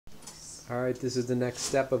Alright, this is the next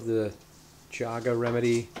step of the Chaga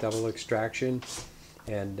Remedy Double Extraction.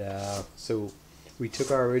 And so we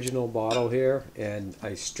took our original bottle here and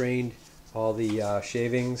I strained all the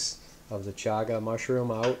shavings of the chaga mushroom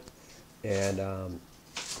out and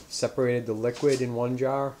separated the liquid in one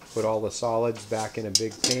jar, put all the solids back in a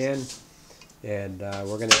big pan, and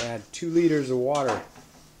we're going to add 2 liters of water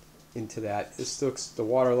into that. The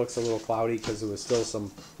water looks a little cloudy because there was still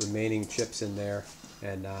some remaining chips in there,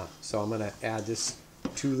 and so I'm going to add this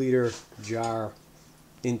 2-liter jar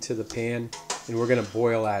into the pan, and we're going to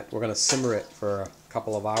boil that. We're going to simmer it for a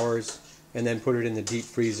couple of hours and then put it in the deep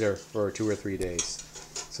freezer for 2 or 3 days.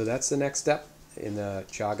 So that's the next step in the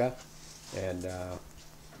chaga, and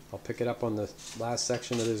I'll pick it up on the last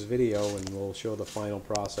section of this video and we'll show the final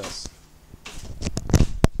process.